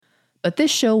But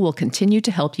this show will continue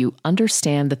to help you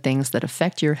understand the things that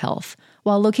affect your health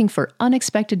while looking for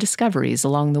unexpected discoveries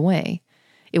along the way.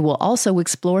 It will also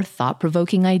explore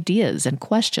thought-provoking ideas and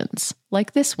questions,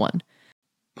 like this one.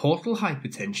 Portal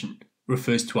hypertension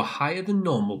refers to a higher than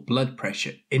normal blood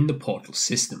pressure in the portal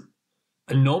system.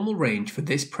 A normal range for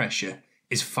this pressure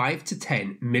is 5 to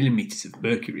 10 millimeters of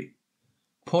mercury.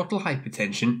 Portal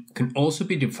hypertension can also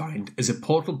be defined as a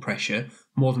portal pressure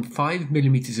more than 5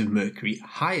 millimeters of mercury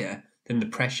higher than the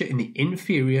pressure in the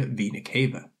inferior vena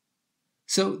cava.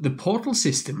 So the portal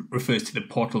system refers to the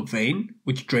portal vein,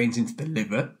 which drains into the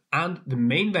liver, and the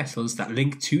main vessels that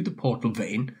link to the portal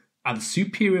vein are the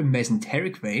superior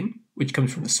mesenteric vein, which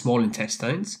comes from the small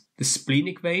intestines, the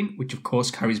splenic vein, which of course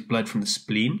carries blood from the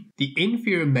spleen. The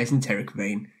inferior mesenteric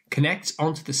vein connects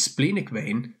onto the splenic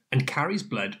vein and carries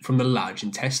blood from the large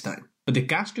intestine, but the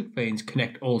gastric veins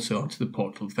connect also onto the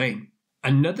portal vein.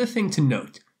 Another thing to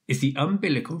note is the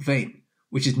umbilical vein,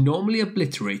 which is normally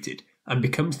obliterated and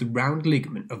becomes the round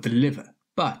ligament of the liver.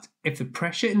 But if the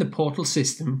pressure in the portal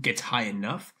system gets high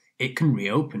enough, it can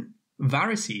reopen.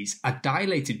 Varices are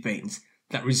dilated veins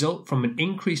that result from an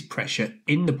increased pressure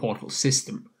in the portal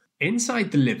system.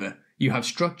 Inside the liver, you have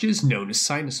structures known as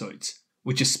sinusoids,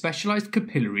 which are specialized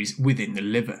capillaries within the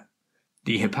liver.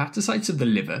 The hepatocytes of the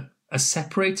liver are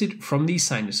separated from these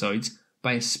sinusoids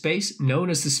by a space known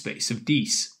as the space of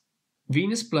Dease.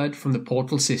 Venous blood from the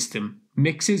portal system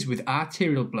mixes with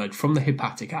arterial blood from the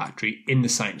hepatic artery in the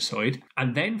sinusoid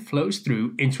and then flows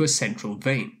through into a central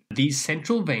vein. These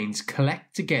central veins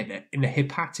collect together in the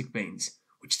hepatic veins,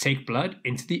 which take blood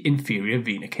into the inferior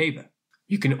vena cava.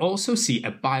 You can also see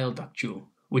a bile ductule,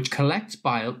 which collects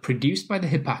bile produced by the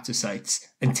hepatocytes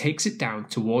and takes it down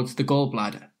towards the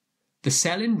gallbladder. The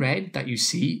cell in red that you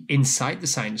see inside the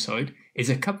sinusoid is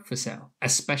a Kupffer cell, a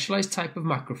specialized type of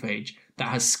macrophage that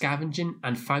has scavenging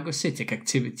and phagocytic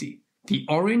activity. The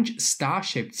orange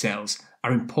star-shaped cells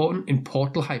are important in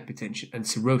portal hypertension and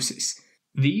cirrhosis.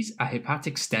 These are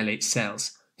hepatic stellate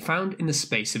cells found in the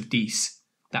space of Dease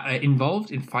that are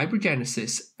involved in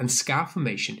fibrogenesis and scar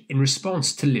formation in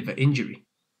response to liver injury.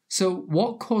 So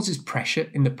what causes pressure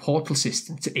in the portal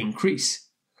system to increase?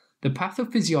 The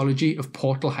pathophysiology of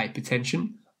portal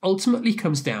hypertension ultimately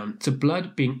comes down to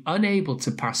blood being unable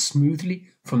to pass smoothly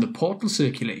from the portal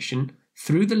circulation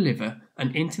through the liver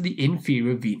and into the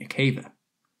inferior vena cava.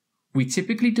 We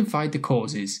typically divide the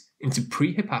causes into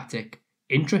prehepatic,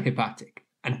 intrahepatic,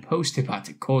 and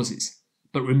posthepatic causes,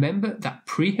 but remember that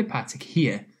prehepatic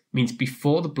here means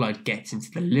before the blood gets into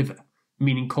the liver,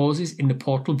 meaning causes in the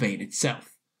portal vein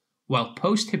itself, while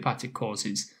posthepatic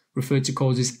causes refer to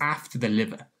causes after the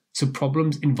liver, so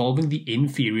problems involving the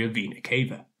inferior vena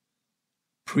cava.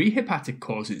 Prehepatic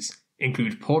causes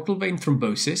include portal vein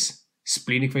thrombosis,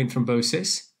 splenic vein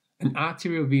thrombosis, an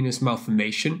arteriovenous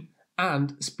malformation,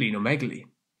 and splenomegaly.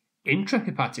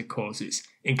 Intrahepatic causes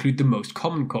include the most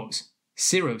common cause,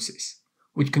 cirrhosis,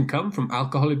 which can come from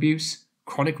alcohol abuse,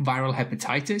 chronic viral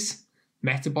hepatitis,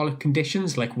 metabolic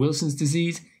conditions like Wilson's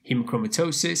disease,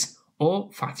 hemochromatosis, or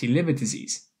fatty liver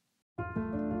disease.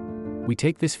 We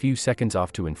take this few seconds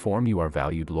off to inform you, our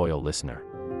valued loyal listener,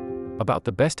 about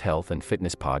the best health and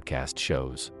fitness podcast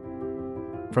shows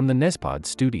from the Nespod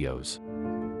studios.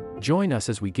 Join us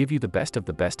as we give you the best of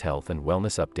the best health and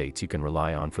wellness updates you can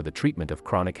rely on for the treatment of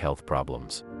chronic health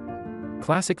problems.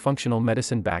 Classic functional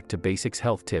medicine back to basics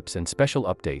health tips and special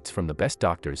updates from the best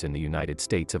doctors in the United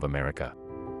States of America.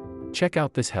 Check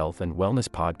out this health and wellness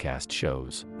podcast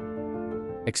shows.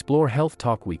 Explore Health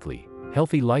Talk Weekly,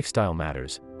 Healthy Lifestyle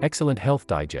Matters, Excellent Health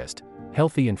Digest,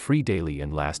 Healthy and Free Daily,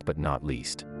 and last but not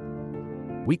least,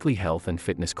 Weekly Health and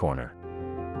Fitness Corner.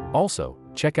 Also,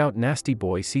 check out Nasty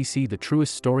Boy CC, the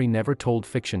truest story never told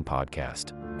fiction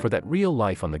podcast, for that real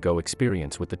life on the go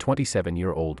experience with the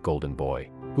 27-year-old golden boy,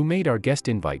 who made our guest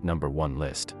invite #1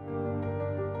 list.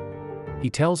 He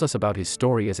tells us about his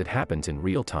story as it happens in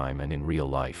real time and in real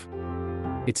life.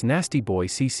 It's Nasty Boy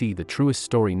CC, the truest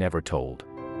story never told.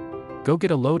 Go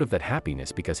get a load of that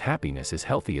happiness, because happiness is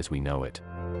healthy as we know it.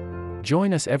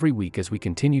 Join us every week as we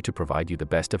continue to provide you the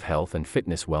best of health and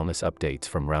fitness wellness updates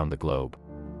from around the globe.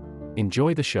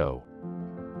 Enjoy the show.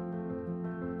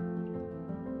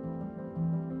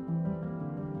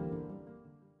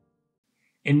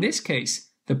 In this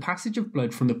case, the passage of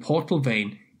blood from the portal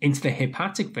vein into the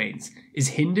hepatic veins is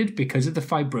hindered because of the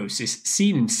fibrosis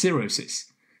seen in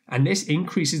cirrhosis, and this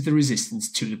increases the resistance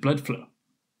to the blood flow.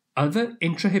 Other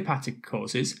intrahepatic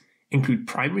causes include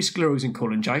primary sclerosing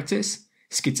cholangitis,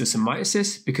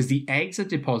 schistosomiasis because the eggs are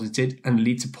deposited and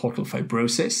lead to portal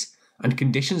fibrosis, and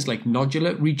conditions like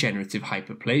nodular regenerative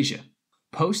hyperplasia.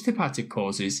 Posthepatic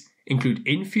causes include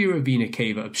inferior vena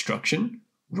cava obstruction,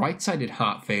 right-sided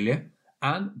heart failure,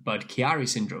 and Budd-Chiari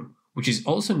syndrome, which is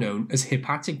also known as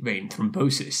hepatic vein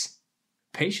thrombosis.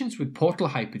 Patients with portal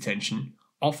hypertension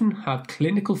often have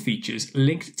clinical features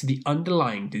linked to the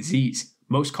underlying disease,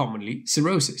 most commonly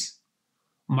cirrhosis.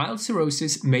 Mild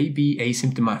cirrhosis may be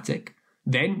asymptomatic.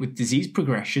 Then, with disease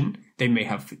progression, they may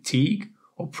have fatigue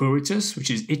or pruritus, which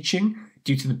is itching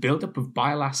due to the buildup of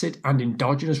bile acid and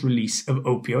endogenous release of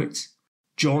opioids,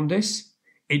 jaundice,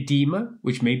 edema,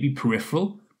 which may be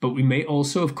peripheral, but we may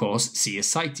also, of course, see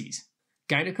ascites.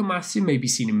 Gynecomastia may be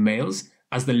seen in males,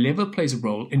 as the liver plays a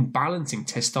role in balancing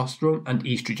testosterone and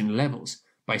estrogen levels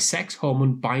by sex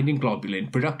hormone binding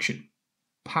globulin production.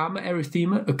 Palmar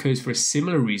erythema occurs for a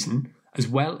similar reason, as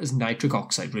well as nitric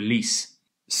oxide release.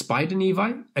 Spider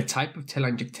nevi, a type of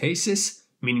telangiectasis,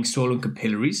 meaning swollen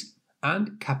capillaries,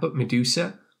 and caput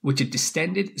medusa, which are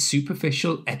distended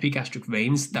superficial epigastric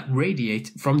veins that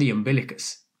radiate from the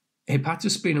umbilicus.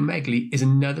 Hepatosplenomegaly is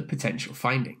another potential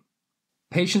finding.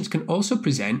 Patients can also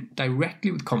present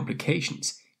directly with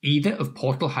complications, either of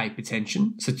portal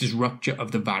hypertension, such as rupture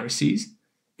of the varices.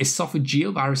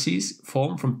 Esophageal varices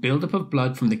form from buildup of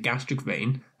blood from the gastric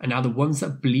vein and are the ones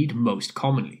that bleed most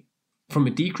commonly. From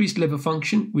a decreased liver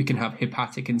function, we can have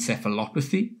hepatic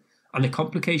encephalopathy, and the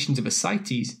complications of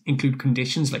ascites include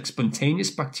conditions like spontaneous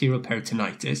bacterial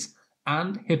peritonitis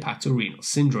and hepatorenal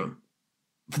syndrome.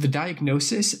 For the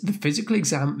diagnosis, the physical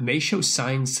exam may show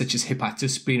signs such as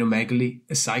hepatosplenomegaly,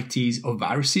 ascites, or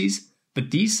varices,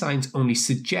 but these signs only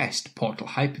suggest portal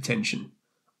hypertension.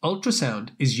 Ultrasound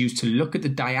is used to look at the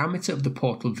diameter of the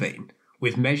portal vein,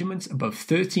 with measurements above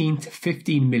 13 to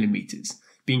 15 millimeters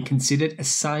being considered a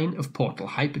sign of portal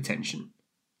hypertension.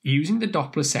 Using the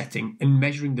Doppler setting and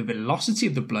measuring the velocity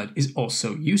of the blood is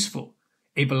also useful.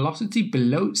 A velocity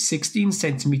below 16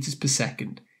 centimeters per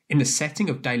second in the setting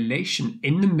of dilation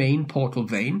in the main portal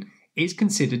vein is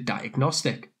considered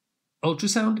diagnostic.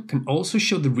 Ultrasound can also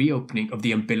show the reopening of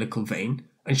the umbilical vein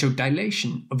and show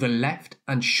dilation of the left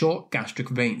and short gastric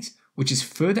veins, which is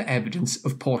further evidence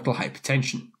of portal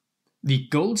hypertension. The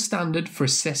gold standard for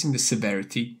assessing the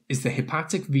severity is the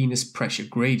hepatic venous pressure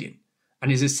gradient,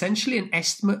 and is essentially an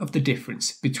estimate of the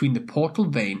difference between the portal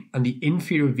vein and the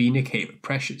inferior vena cava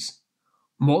pressures.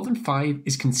 More than 5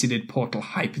 is considered portal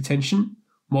hypertension,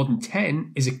 more than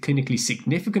 10 is a clinically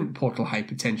significant portal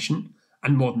hypertension,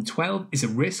 and more than 12 is a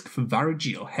risk for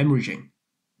varigeal hemorrhaging.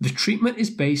 The treatment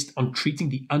is based on treating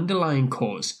the underlying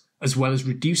cause, as well as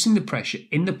reducing the pressure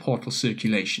in the portal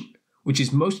circulation, which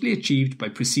is mostly achieved by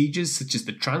procedures such as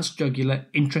the transjugular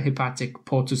intrahepatic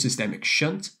portosystemic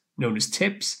shunt, known as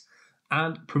TIPS,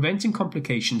 and preventing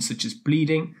complications such as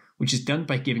bleeding, which is done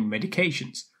by giving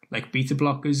medications like beta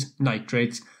blockers,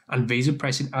 nitrates, and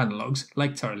vasopressin analogues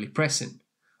like terlipressin,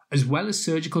 as well as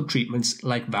surgical treatments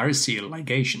like variceal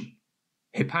ligation.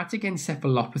 Hepatic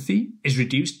encephalopathy is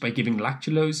reduced by giving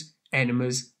lactulose,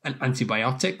 enemas, and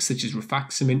antibiotics such as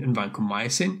rifaximin and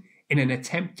vancomycin in an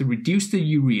attempt to reduce the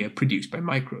urea produced by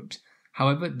microbes.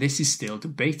 However, this is still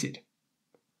debated.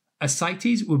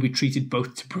 Ascites will be treated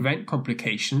both to prevent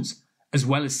complications as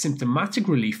well as symptomatic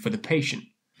relief for the patient.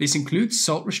 This includes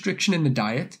salt restriction in the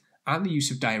diet and the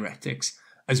use of diuretics,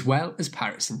 as well as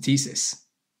paracentesis.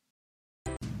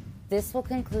 This will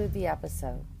conclude the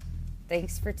episode.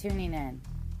 Thanks for tuning in.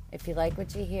 If you like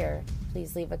what you hear,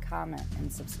 please leave a comment and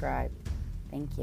subscribe. Thank you.